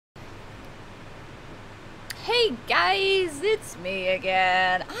Hey guys, it's me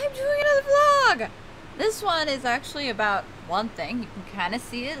again. I'm doing another vlog. This one is actually about one thing. You can kind of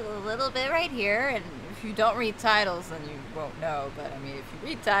see it a little bit right here, and if you don't read titles then you won't know, but I mean if you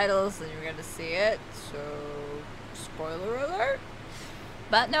read titles then you're gonna see it, so spoiler alert.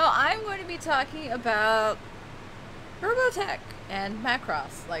 But no, I'm going to be talking about Robotech and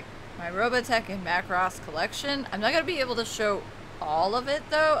Macross, like my Robotech and Macross collection. I'm not gonna be able to show all of it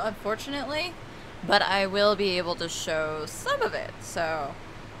though, unfortunately, but I will be able to show some of it. So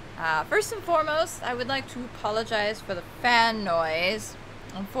first and foremost, I would like to apologize for the fan noise.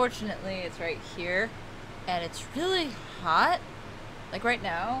 Unfortunately, it's right here, and it's really hot. Like right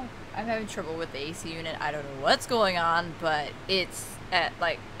now, I'm having trouble with the AC unit. I don't know what's going on, but it's at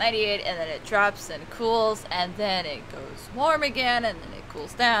like 98, and then it drops and cools, and then it goes warm again, and then it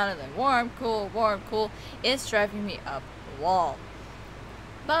cools down, and then warm, cool. It's driving me up the wall.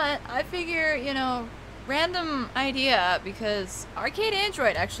 But I figure, you know, random idea, because Arcade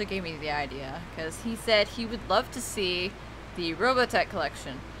Android actually gave me the idea, because he said he would love to see the Robotech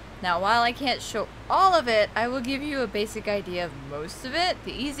collection. Now, while I can't show all of it, I will give you a basic idea of most of it.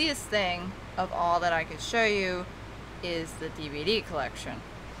 The easiest thing of all that I can show you is the DVD collection.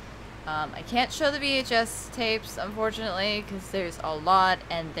 I can't show the VHS tapes, unfortunately, because there's a lot,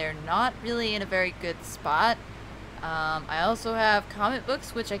 and they're not really in a very good spot. I also have comic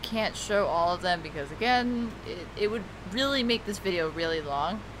books, which I can't show all of them because, again, it would really make this video really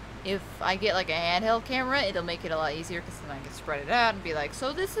long. If I get like a handheld camera, it'll make it a lot easier because then I can spread it out and be like,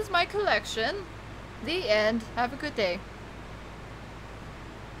 so this is my collection. The end. Have a good day.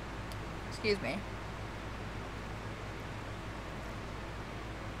 Excuse me.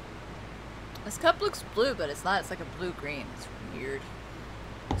 This cup looks blue, but it's not. It's like a blue-green. It's weird.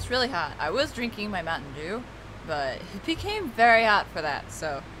 It's really hot. I was drinking my Mountain Dew, but it became very hot for that,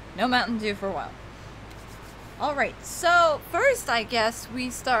 so no Mountain Dew for a while. Alright, so first I guess we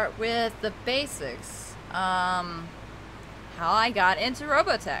start with the basics. How I got into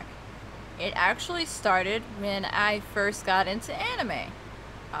Robotech. It actually started when I first got into anime.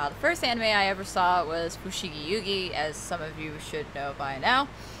 The first anime I ever saw was Fushigi Yugi, as some of you should know by now.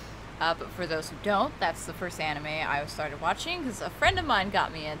 But for those who don't, that's the first anime I started watching because a friend of mine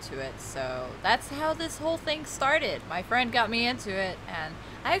got me into it. So that's how this whole thing started. My friend got me into it, and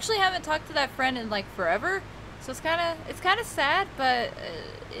I actually haven't talked to that friend in like forever. So it's kind of sad, but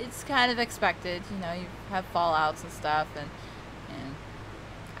it's kind of expected. You know, you have fallouts and stuff, and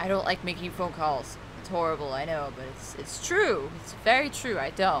I don't like making phone calls. It's horrible, I know, but it's true. It's very true.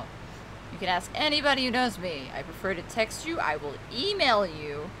 I don't. You can ask anybody who knows me. I prefer to text you. I will email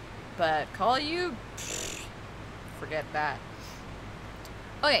you. But call you? Pfft, forget that.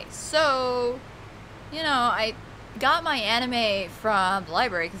 Okay, so, you know, I got my anime from the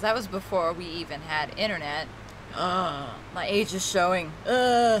library because that was before we even had internet. My age is showing.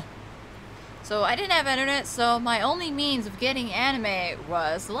 So I didn't have internet, so my only means of getting anime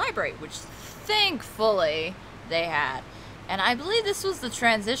was the library, which thankfully they had. And I believe this was the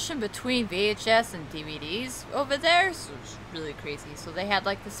transition between VHS and DVDs over there, so it's really crazy. So they had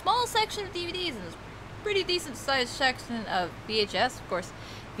like the small section of DVDs and this pretty decent sized section of VHS. Of course,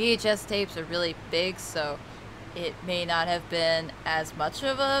 VHS tapes are really big, so it may not have been as much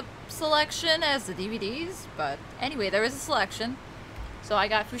of a selection as the DVDs, but anyway, there was a selection. So I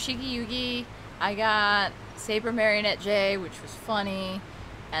got Fushigi Yugi, I got Saber Marionette J, which was funny.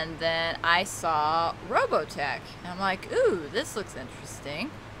 And then I saw Robotech, and I'm like, ooh, this looks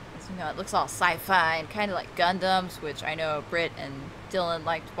interesting. You know, it looks all sci-fi and kind of like Gundams, which I know Britt and Dylan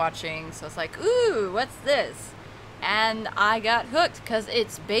liked watching. So it's like, ooh, what's this? And I got hooked because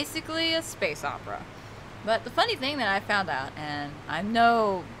it's basically a space opera. But the funny thing that I found out, and I'm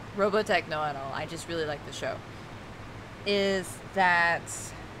no Robotech know-it-all, I just really like the show, is that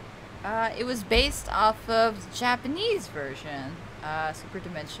it was based off of the Japanese version. Super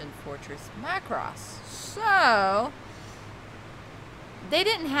Dimension Fortress Macross. So they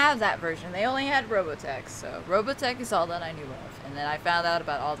didn't have that version. They only had Robotech. So Robotech is all that I knew of. And then I found out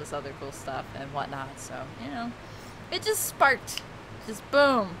about all this other cool stuff and whatnot. So, you know, it just sparked. Just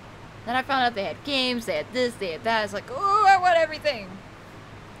boom. Then I found out they had games, they had this, they had that. It's like, oh, I want everything.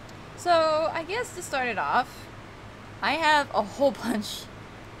 So I guess to start it off, I have a whole bunch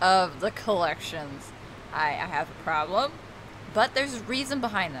of the collections. I have a problem. But there's a reason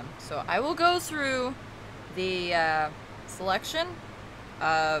behind them. So I will go through the selection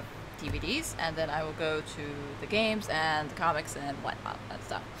of DVDs, and then I will go to the games and the comics and whatnot, that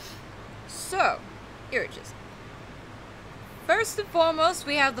stuff. So, here it is. first and foremost,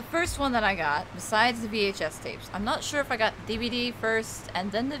 we have the first one that I got, besides the VHS tapes. I'm not sure if I got the DVD first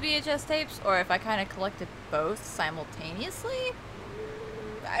and then the VHS tapes, or if I kind of collected both simultaneously.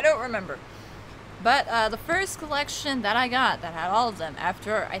 I don't remember. But the first collection that I got that had all of them,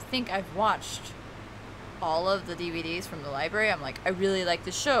 after I think I've watched all of the DVDs from the library, I'm like, I really like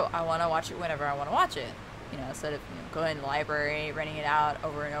this show. I want to watch it whenever I want to watch it. You know, instead of going to the library, renting it out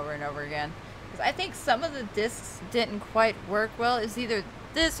over and over and over again. Because I think some of the discs didn't quite work well. It's either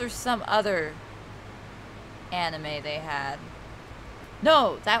this or some other anime they had.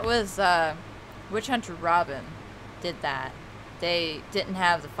 No, that was Witch Hunter Robin did that. They didn't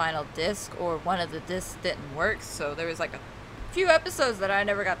have the final disc, or one of the discs didn't work, so there was like a few episodes that I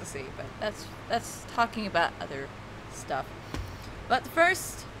never got to see, but that's talking about other stuff. But the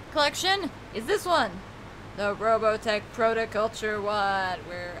first collection is this one, the Robotech Protoculture one,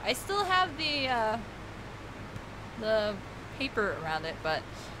 where I still have the paper around it, but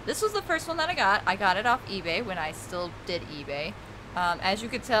this was the first one that I got. I got it off eBay when I still did eBay. As you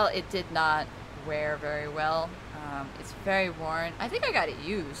could tell, it did not wear very well. It's very worn. I think I got it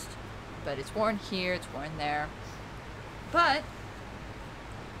used, but it's worn here, it's worn there. But,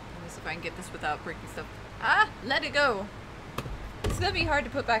 let me see if I can get this without breaking stuff. Ah, let it go. It's gonna be hard to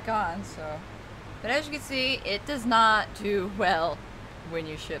put back on, so. But as you can see, it does not do well when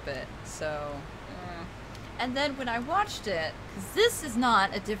you ship it, so. And then when I watched it, because this is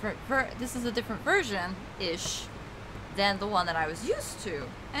not a different, this is a different version-ish than the one that I was used to.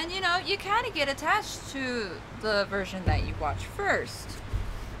 And you know, you kind of get attached to the version that you watch first.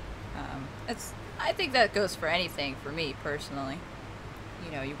 I think that goes for anything, for me personally.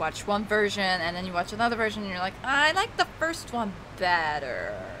 You know, you watch one version and then you watch another version and you're like, I like the first one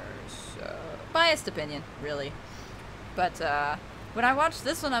better. So, biased opinion, really. But when I watched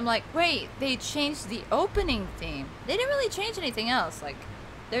this one, I'm like, wait, they changed the opening theme. They didn't really change anything else. Like,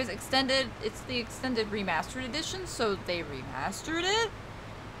 there's extended, it's the extended remastered edition, so they remastered it.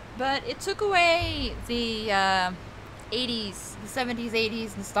 But it took away the 80s, the 70s,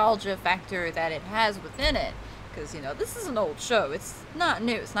 80s nostalgia factor that it has within it. Because, you know, this is an old show. It's not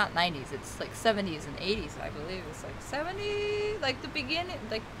new. It's not 90s. It's like 70s and 80s, I believe. It's like 70, like the beginning,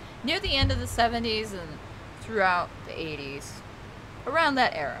 like near the end of the 70s and throughout the 80s. Around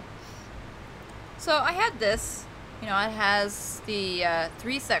that era. So I had this. You know, it has the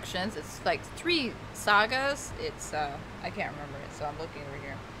 3 sections. It's like 3 sagas. It's, I can't remember it, so I'm looking over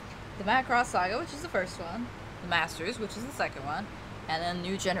here. The Macross saga, which is the first one. The Masters, which is the second one. And then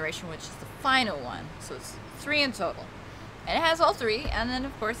New Generation, which is the final one. So it's 3 in total. And it has all 3, and then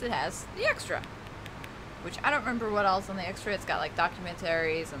of course it has the extra. Which I don't remember what else on the extra. It's got like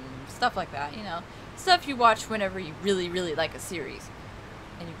documentaries and stuff like that, you know. Stuff you watch whenever you really, really like a series.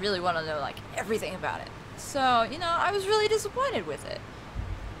 And you really want to know like everything about it. So, you know, I was really disappointed with it.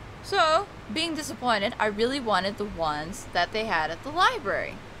 So, being disappointed, I really wanted the ones that they had at the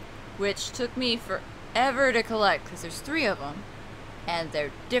library. Which took me forever to collect, because there's 3 of them. And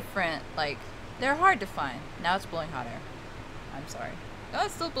they're different, like, they're hard to find. Now it's blowing hot air. I'm sorry. Oh,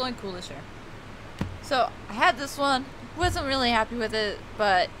 it's still blowing coolish air. So, I had this one, wasn't really happy with it,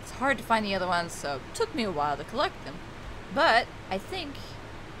 but it's hard to find the other ones, so it took me a while to collect them. But, I think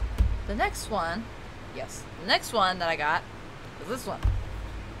the next one, yes, the next one that I got was this one.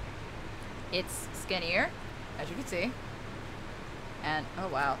 It's skinnier, as you can see. And, oh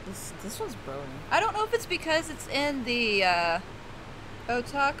wow, this one's broken. I don't know if it's because it's in the,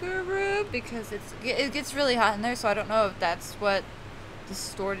 otaku room, because it gets really hot in there, so I don't know if that's what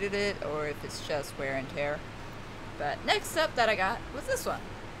distorted it, or if it's just wear and tear. But next up that I got was this one.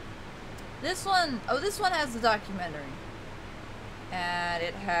 This one, oh, this one has the documentary. And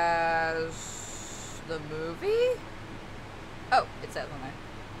it has the movie? Oh, it says on there.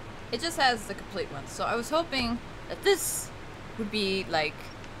 It just has the complete one. So I was hoping that this would be like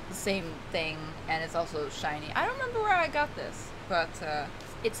the same thing, and it's also shiny. I don't remember where I got this, but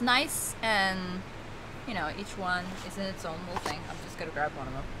it's nice, and you know, each one is in its own little thing. I'm just gonna grab one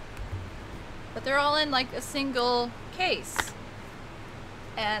of them. But they're all in like a single case.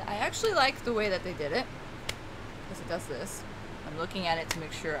 And I actually like the way that they did it, because it does this. I'm looking at it to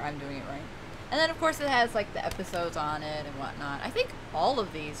make sure I'm doing it right. And then of course it has like the episodes on it and whatnot. I think all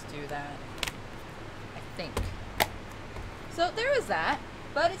of these do that. I think. So there was that,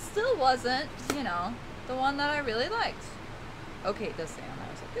 but it still wasn't, you know, the one that I really liked. Okay, it does say on there.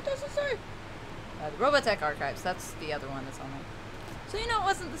 I was like, it doesn't say. The Robotech Archives, that's the other one that's on there. So, you know, it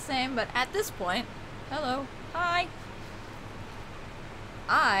wasn't the same, but at this point, hello, hi.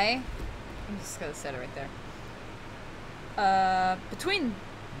 I'm just gonna set it right there. Between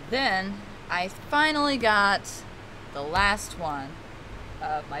then, I finally got the last one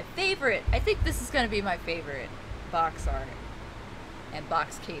of my favorite, I think this is going to be my favorite box art and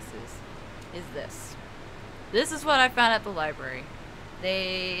box cases, is this. This is what I found at the library.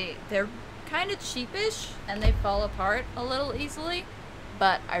 They're kind of cheapish and they fall apart a little easily,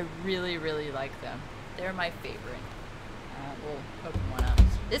 but I really, really like them. They're my favorite. We'll open one up.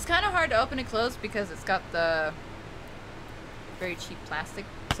 It's kind of hard to open and close because it's got the very cheap plastic,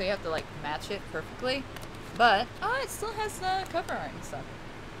 so you have to like match it perfectly. But it still has the cover art and stuff.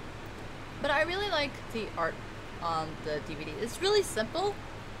 But I really like the art on the DVD. It's really simple,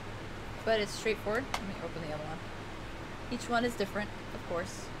 but it's straightforward. Let me open the other one. Each one is different, of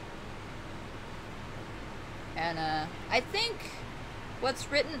course. And I think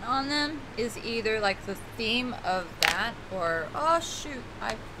what's written on them is either like the theme of that or, oh shoot,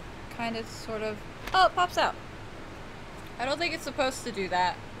 I kind of sort of, oh, it pops out. I don't think it's supposed to do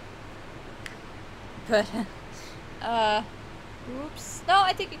that. But, oops. No,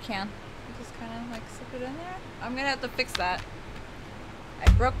 I think it can. You just kind of like slip it in there. I'm gonna have to fix that.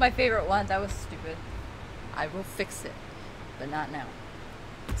 I broke my favorite one. That was stupid. I will fix it, but not now.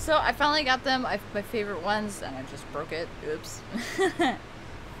 So I finally got them. My favorite ones, and I just broke it. Oops. I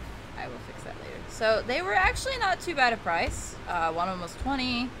will fix that later. So they were actually not too bad a price. One of them was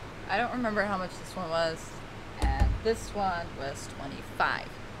 20. I don't remember how much this one was, and this one was 25.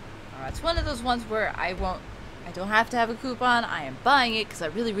 It's one of those ones where I don't have to have a coupon. I am buying it because I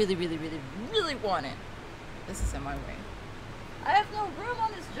really, really, really, really, really want it. This is in my way. I have no room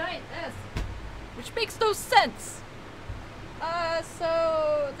on this giant desk, which makes no sense.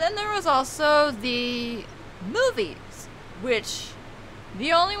 So then there was also the movies, which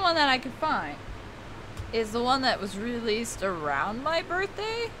the only one that I could find is the one that was released around my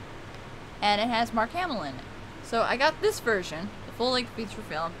birthday, and it has Mark Hamill in it. So I got this version, the full-length feature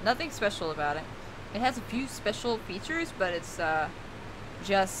film. Nothing special about it. It has a few special features, but it's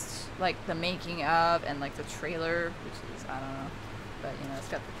just like the making of and like the trailer, which is, I don't know, but you know, it's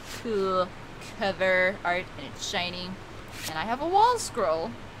got the cool cover art and it's shiny. And I have a wall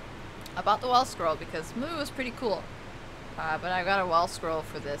scroll. I bought the wall scroll because the movie was pretty cool. But I got a wall scroll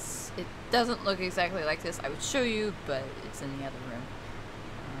for this. It doesn't look exactly like this. I would show you, but it's in the other room.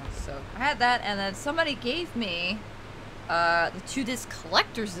 So I had that, and then somebody gave me the 2-disc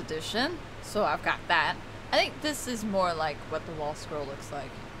collector's edition. So I've got that. I think this is more like what the wall scroll looks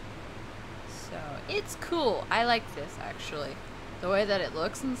like. So it's cool. I like this actually. The way that it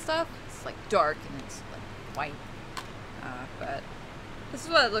looks and stuff. It's like dark and it's like white. But this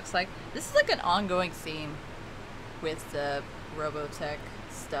is what it looks like. This is like an ongoing theme with the Robotech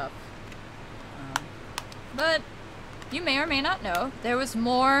stuff. But you may or may not know, there was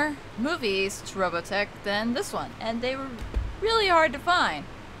more movies to Robotech than this one, and they were really hard to find.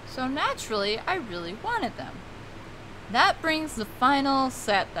 So naturally, I really wanted them. That brings the final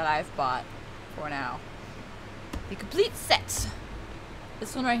set that I've bought for now. The complete set.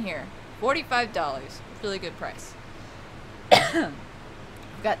 This one right here, $45. Really good price. I've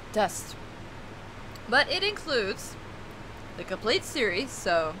got dust. But it includes the complete series,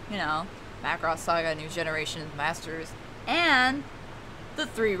 so, you know, Macross Saga, New Generation, Masters, and the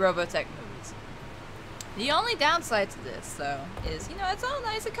 3 Robotech movies. The only downside to this, though, is, you know, it's all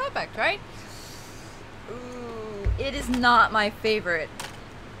nice and compact, right? Ooh, it is not my favorite.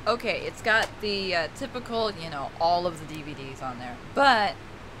 Okay, it's got the typical, you know, all of the DVDs on there. But,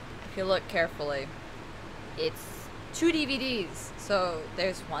 if you look carefully, it's 2 DVDs. So,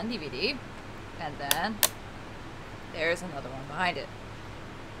 there's one DVD, and then there's another one behind it.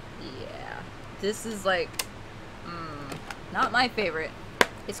 Yeah, this is like, not my favorite.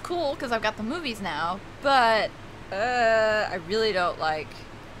 It's cool because I've got the movies now, but I really don't like,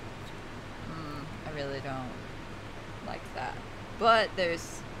 I really don't like that. But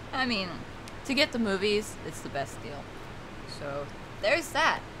there's, I mean, to get the movies, it's the best deal. So there's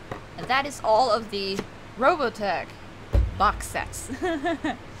that. And that is all of the Robotech box sets.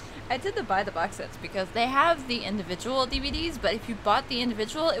 I tend to buy the box sets because they have the individual DVDs, but if you bought the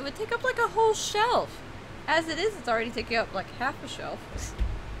individual, it would take up like a whole shelf. As it is, it's already taking up like half a shelf.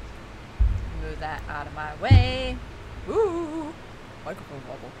 Move that out of my way. Ooh, microphone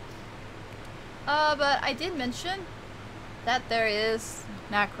bubble. But I did mention that there is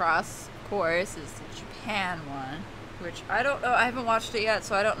Macross, of course, is the Japan one, which I don't know, I haven't watched it yet,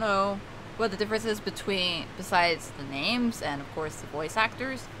 so I don't know what the difference is between, besides the names and of course the voice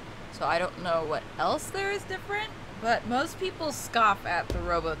actors. So I don't know what else there is different, but most people scoff at the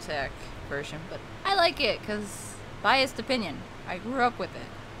Robotech version, but I like it because, biased opinion, I grew up with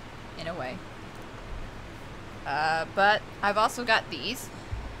it, in a way. But I've also got these.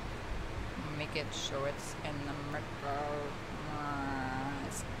 make it show it's in the micro.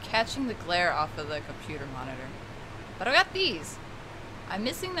 It's catching the glare off of the computer monitor. But I got these. I'm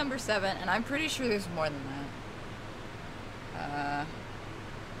missing number 7, and I'm pretty sure there's more than that.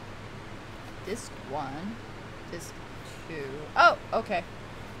 Disc 1, disc 2. Oh, okay.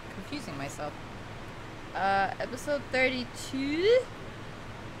 Confusing myself. Episode 32?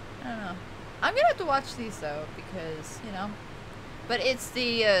 I don't know. I'm gonna have to watch these though, because, you know. But it's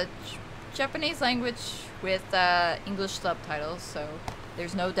the Japanese language with English subtitles, so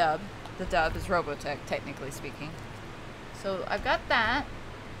there's no dub. The dub is Robotech, technically speaking. So I've got that.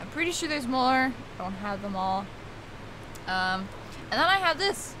 I'm pretty sure there's more. I don't have them all. And then I have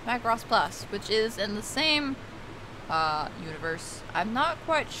this, Macross Plus, which is in the same universe. I'm not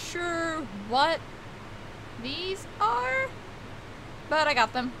quite sure what these are, but I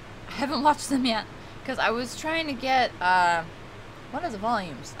got them. I haven't watched them yet, because I was trying to get, one of the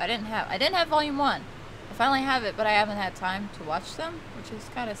volumes. I didn't have volume 1. I finally have it, but I haven't had time to watch them, which is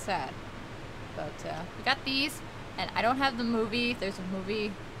kind of sad. But, we got these, and I don't have the movie. There's a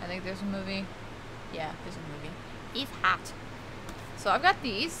movie. I think there's a movie. Yeah, there's a movie. It's hot. So I've got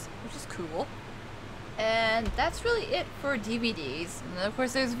these, which is cool. And that's really it for DVDs. And then of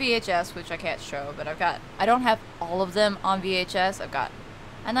course there's VHS, which I can't show, but I don't have all of them on VHS. I've got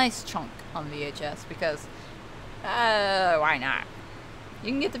a nice chunk on VHS because, why not?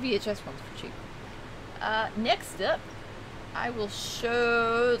 You can get the VHS ones for cheap. Next up, I will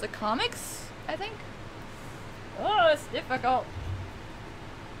show the comics, I think. Oh, it's difficult.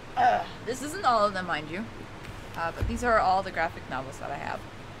 This isn't all of them, mind you. But these are all the graphic novels that I have.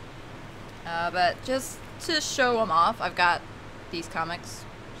 But just to show them off, I've got these comics.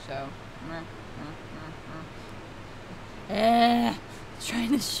 So,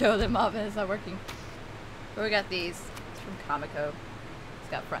 trying to show them off and it's not working. But we got these. It's from Comico. It's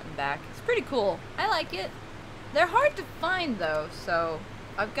got front and back. It's pretty cool. I like it. They're hard to find though, so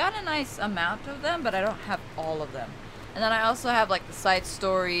I've got a nice amount of them, but I don't have all of them. And then I also have like the side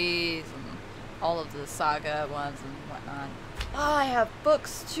stories and all of the saga ones and whatnot. Oh, I have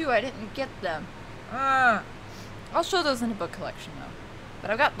books too. I didn't get them. I'll show those in a book collection though. But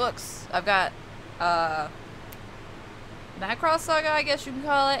I've got books. I've got Macross Saga, I guess you can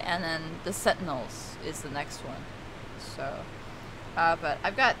call it, and then the Sentinels is the next one. So, but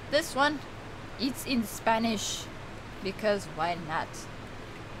I've got this one. It's in Spanish because why not?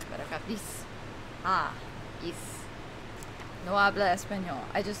 But I've got this. Yes. No habla español.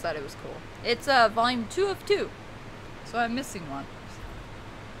 I just thought it was cool. It's volume 2 of 2. So I'm missing one.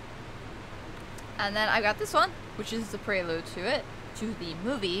 And then I got this one, which is the prelude to it, to the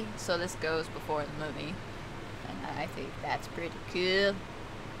movie. So this goes before the movie. And I think that's pretty cool.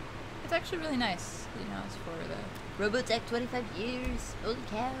 It's actually really nice. You know, it's for the Robotech 25 years. Holy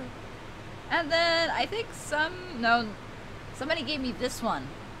cow. And then I think somebody gave me this one.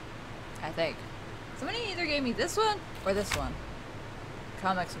 I think. Somebody either gave me this one or this one.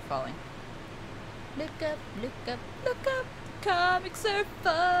 Comics are falling. Look up, look up, look up. The comics are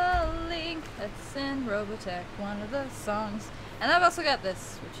falling. That's in Robotech, one of the songs. And I've also got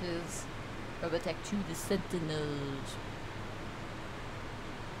this, which is Robotech 2 The Sentinels.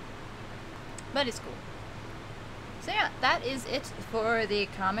 But it's cool. So yeah, that is it for the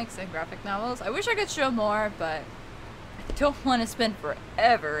comics and graphic novels. I wish I could show more, but I don't want to spend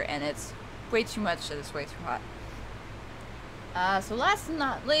forever, and it's way too much and it's way too hot. So last and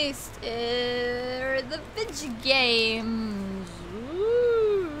not least are the video games.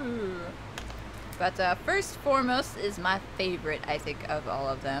 Ooh. But first foremost is my favorite, I think, of all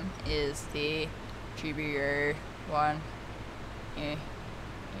of them, is the GBA one. There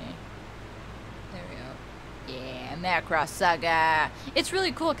we go. Yeah, Macross Saga. It's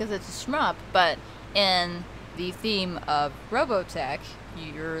really cool because it's a shmup, but in the theme of Robotech,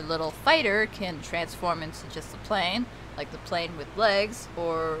 your little fighter can transform into just a plane, like the plane with legs,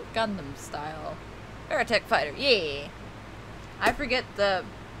 or Gundam style. Robotech fighter, yeah! I forget the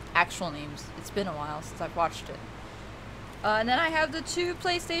actual names. It's been a while since I've watched it. And then I have the 2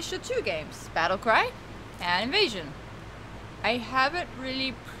 PlayStation 2 games, Battle Cry and Invasion. I haven't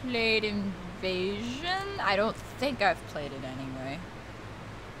really played Invasion. I don't think I've played it anyway.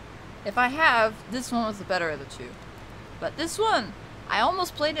 If I have, this one was the better of the 2. But this one, I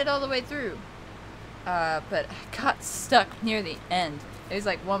almost played it all the way through. But I got stuck near the end. There's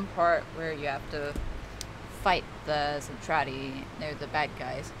like one part where you have to fight the Zentradi. They're the bad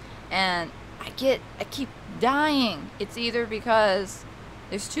guys. And I keep dying. It's either because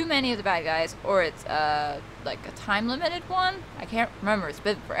there's too many of the bad guys, or it's like a time limited one. I can't remember. It's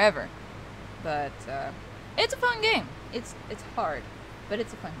been forever. But it's a fun game. It's hard, but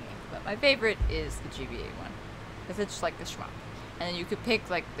it's a fun game. but my favorite is the GBA one because it's just like the shmup, and then you could pick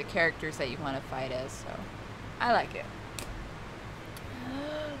like the characters that you want to fight as. So I like it.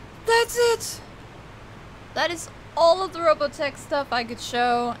 That's it. That is all of the Robotech stuff I could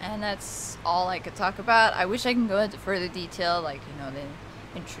show, and that's all I could talk about. I wish I can go into further detail, like, you know, the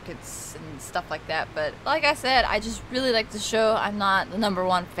intricates and stuff like that, but like I said, I just really like the show. I'm not the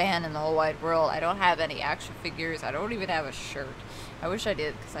 #1 fan in the whole wide world. I don't have any action figures. I don't even have a shirt. I wish I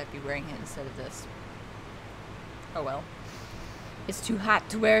did, because I'd be wearing it instead of this. Oh well. It's too hot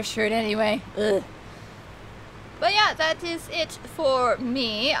to wear a shirt anyway. Ugh. But yeah, that is it for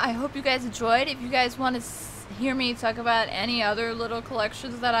me. I hope you guys enjoyed. If you guys want to hear me talk about any other little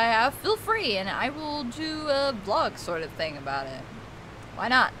collections that I have, feel free, and I will do a vlog sort of thing about it. Why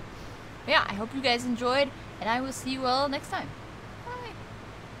not? But yeah, I hope you guys enjoyed, and I will see you all next time.